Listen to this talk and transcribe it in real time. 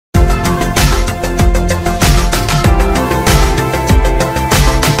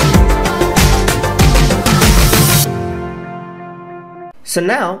So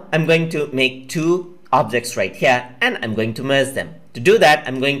now I'm going to make two objects right here and I'm going to merge them. To do that,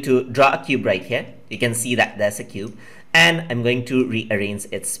 I'm going to draw a cube right here. You can see that there's a cube, and I'm going to rearrange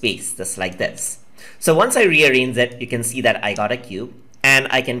its space just like this. So once I rearrange it, you can see that I got a cube, and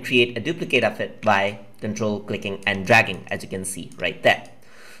I can create a duplicate of it by control clicking and dragging, as you can see right there.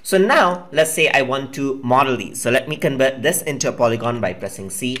 So now let's say I want to model these. So let me convert this into a polygon by pressing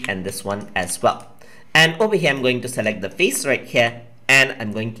C, and this one as well. And over here I'm going to select the face right here, and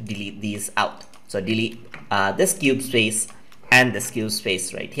I'm going to delete these out. So delete this cube space and this cube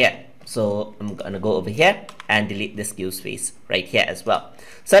space right here. So I'm gonna go over here and delete this cube space right here as well.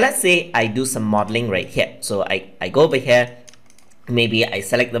 So let's say I do some modeling right here. So I go over here, maybe I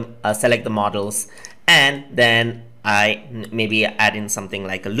select the models, and then I maybe add in something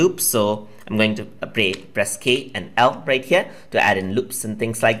like a loop. So I'm going to press K and L right here to add in loops and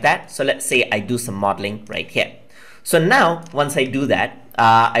things like that. So let's say I do some modeling right here. So now once I do that,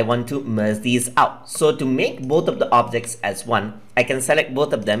 I want to merge these out. So to make both of the objects as one, I can select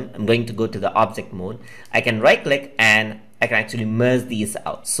both of them. I'm going to go to the object mode. I can right click and I can actually merge these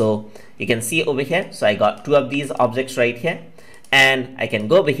out. So you can see over here, so I got two of these objects right here, and I can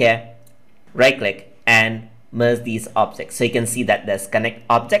go over here, right click and merge these objects. So you can see that there's connect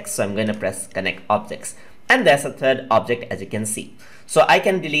objects. So I'm going to press connect objects, and there's a third object, as you can see. So I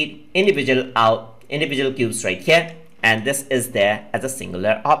can delete individual cubes right here, and this is there as a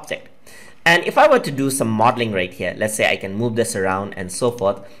singular object. And if I were to do some modeling right here, let's say I can move this around and so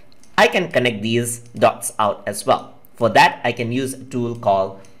forth, I can connect these dots out as well. For that, I can use a tool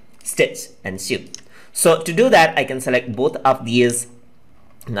called stitch and sew. So to do that, I can select both of these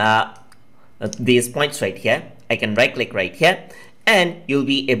points right here. I can right click right here, and you'll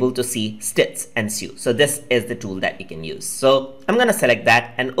be able to see stitch and sew. So this is the tool that you can use. So I'm going to select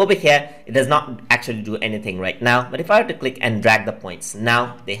that, and over here it does not actually do anything right now, but if I were to click and drag the points,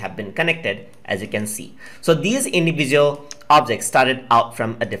 now they have been connected, as you can see. So these individual objects started out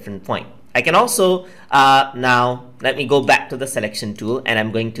from a different point. I can also now let me go back to the selection tool, and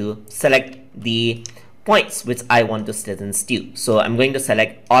I'm going to select the points which I want to stitch and sew. So I'm going to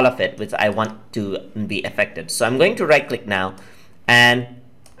select all of it which I want to be affected. So I'm going to right click now, and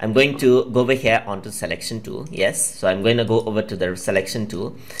I'm going to go over here onto selection tool. Yes, so I'm going to go over to the selection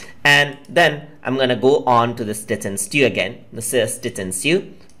tool, and then I'm going to go on to the stitch and sew again, the stitch and sew,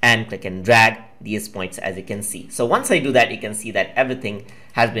 and click and drag these points, as you can see. So once I do that, you can see that everything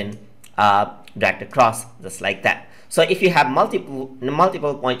has been dragged across just like that. So if you have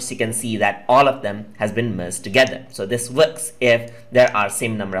multiple points, you can see that all of them has been merged together. So this works if there are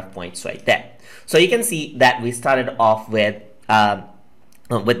same number of points right there. So you can see that we started off with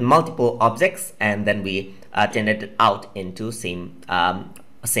multiple objects, and then we turned it out into the same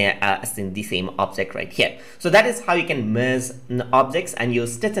object right here. So that is how you can merge objects and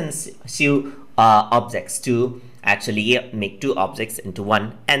use stitch and sew objects to actually make two objects into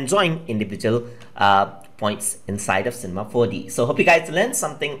one and join individual points inside of Cinema 4D. So hope you guys learned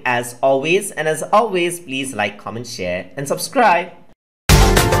something as always, and as always, please like, comment, share and subscribe.